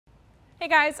Hey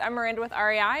guys, I'm Miranda with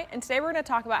REI, and today we're going to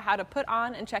talk about how to put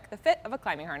on and check the fit of a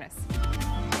climbing harness.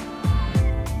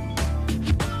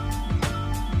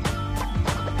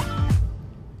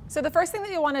 So the first thing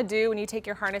that you'll want to do when you take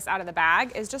your harness out of the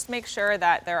bag is just make sure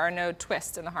that there are no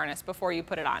twists in the harness before you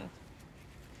put it on.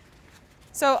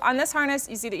 So on this harness,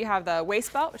 you see that you have the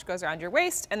waist belt, which goes around your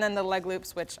waist, and then the leg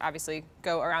loops, which obviously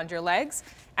go around your legs.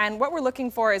 And what we're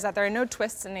looking for is that there are no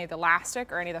twists in any of the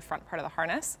elastic or any of the front part of the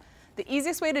harness. The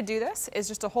easiest way to do this is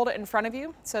just to hold it in front of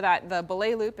you so that the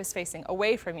belay loop is facing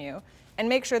away from you, and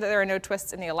make sure that there are no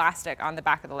twists in the elastic on the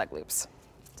back of the leg loops.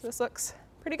 So this looks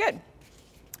pretty good.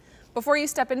 Before you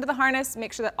step into the harness,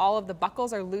 make sure that all of the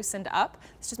buckles are loosened up.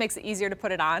 This just makes it easier to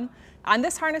put it on. On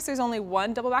this harness, there's only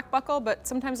one double back buckle, but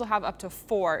sometimes we'll have up to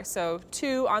 4. So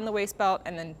 2 on the waist belt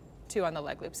and then 2 on the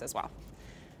leg loops as well.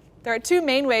 There are 2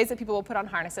 main ways that people will put on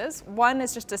harnesses. One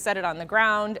is just to set it on the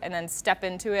ground and then step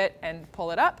into it and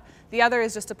pull it up. The other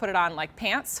is just to put it on like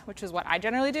pants, which is what I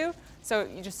generally do. So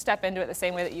you just step into it the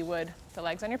same way that you would the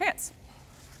legs on your pants.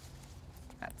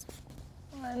 That's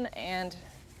 1 and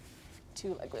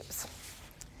 2 leg loops.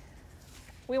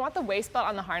 We want the waist belt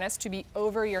on the harness to be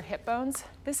over your hip bones.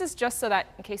 This is just so that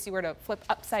in case you were to flip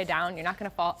upside down, you're not going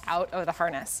to fall out of the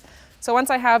harness. So once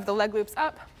I have the leg loops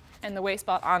up and the waist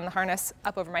belt on the harness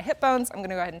up over my hip bones, I'm going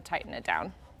to go ahead and tighten it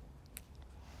down.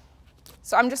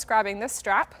 So I'm just grabbing this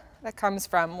strap that comes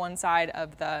from one side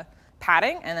of the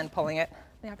padding and then pulling it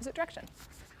in the opposite direction.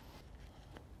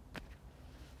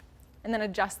 And then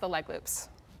adjust the leg loops.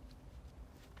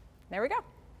 There we go.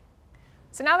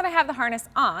 So now that I have the harness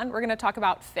on, we're going to talk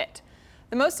about fit.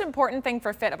 The most important thing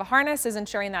for fit of a harness is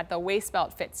ensuring that the waist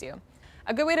belt fits you.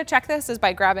 A good way to check this is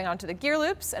by grabbing onto the gear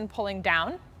loops and pulling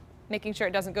down, making sure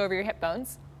it doesn't go over your hip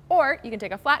bones. Or you can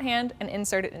take a flat hand and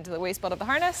insert it into the waist belt of the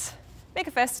harness, make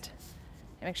a fist,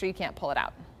 and make sure you can't pull it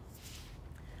out.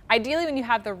 Ideally, when you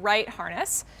have the right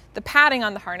harness, the padding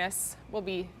on the harness will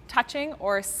be touching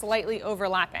or slightly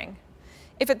overlapping.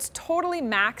 If it's totally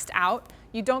maxed out,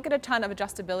 you don't get a ton of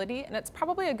adjustability, and it's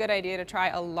probably a good idea to try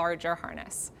a larger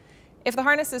harness. If the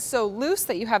harness is so loose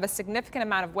that you have a significant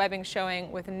amount of webbing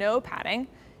showing with no padding,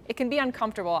 it can be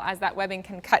uncomfortable as that webbing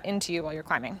can cut into you while you're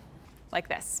climbing, like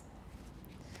this.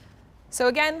 So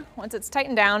again, once it's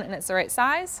tightened down and it's the right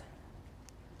size,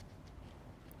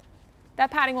 that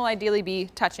padding will ideally be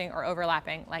touching or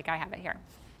overlapping like I have it here.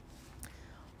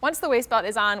 Once the waist belt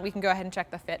is on, we can go ahead and check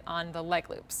the fit on the leg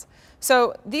loops.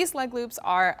 So these leg loops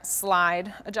are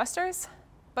slide adjusters,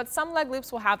 but some leg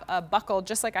loops will have a buckle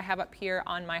just like I have up here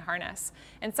on my harness.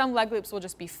 And some leg loops will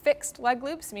just be fixed leg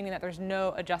loops, meaning that there's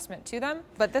no adjustment to them.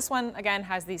 But this one, again,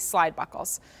 has these slide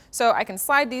buckles. So I can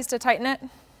slide these to tighten it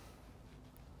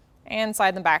and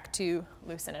slide them back to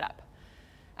loosen it up.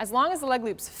 As long as the leg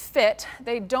loops fit,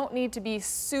 they don't need to be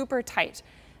super tight.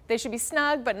 They should be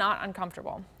snug but not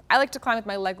uncomfortable. I like to climb with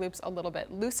my leg loops a little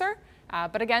bit looser,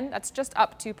 but again, that's just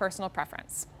up to personal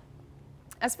preference.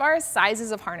 As far as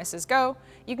sizes of harnesses go,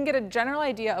 you can get a general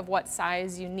idea of what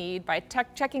size you need by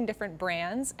checking different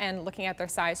brands and looking at their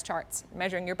size charts,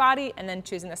 measuring your body, and then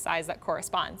choosing the size that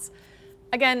corresponds.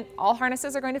 Again, all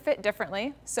harnesses are going to fit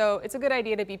differently, so it's a good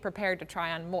idea to be prepared to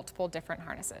try on multiple different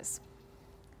harnesses.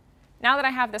 Now that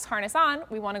I have this harness on,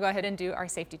 we want to go ahead and do our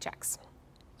safety checks.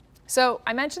 So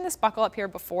I mentioned this buckle up here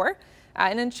before,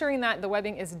 and ensuring that the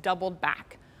webbing is doubled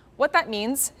back. What that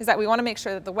means is that we want to make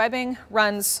sure that the webbing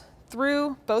runs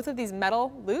through both of these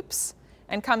metal loops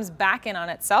and comes back in on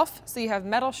itself, so you have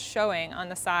metal showing on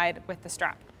the side with the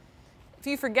strap. If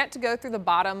you forget to go through the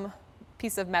bottom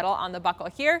piece of metal on the buckle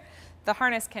here, the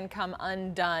harness can come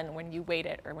undone when you weight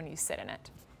it or when you sit in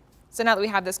it. So now that we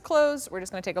have this closed, we're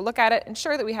just going to take a look at it,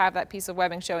 ensure that we have that piece of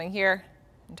webbing showing here,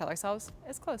 and tell ourselves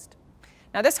it's closed.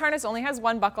 Now this harness only has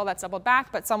one buckle that's doubled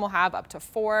back, but some will have up to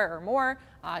 4 or more,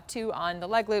 2 on the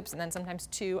leg loops and then sometimes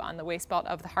 2 on the waist belt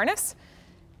of the harness.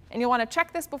 And you'll want to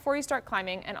check this before you start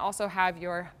climbing and also have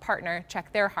your partner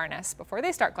check their harness before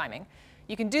they start climbing.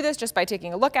 You can do this just by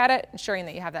taking a look at it, ensuring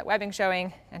that you have that webbing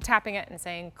showing and tapping it and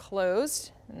saying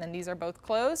closed. And then these are both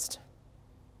closed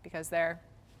because they're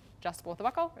adjustable with the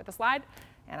buckle or the slide,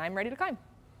 and I'm ready to climb.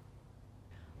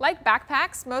 Like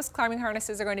backpacks, most climbing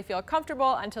harnesses are going to feel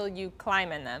comfortable until you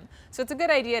climb in them. So it's a good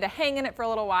idea to hang in it for a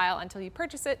little while until you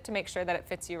purchase it to make sure that it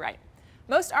fits you right.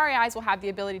 Most REIs will have the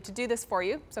ability to do this for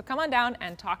you, so come on down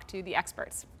and talk to the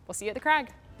experts. We'll see you at the crag.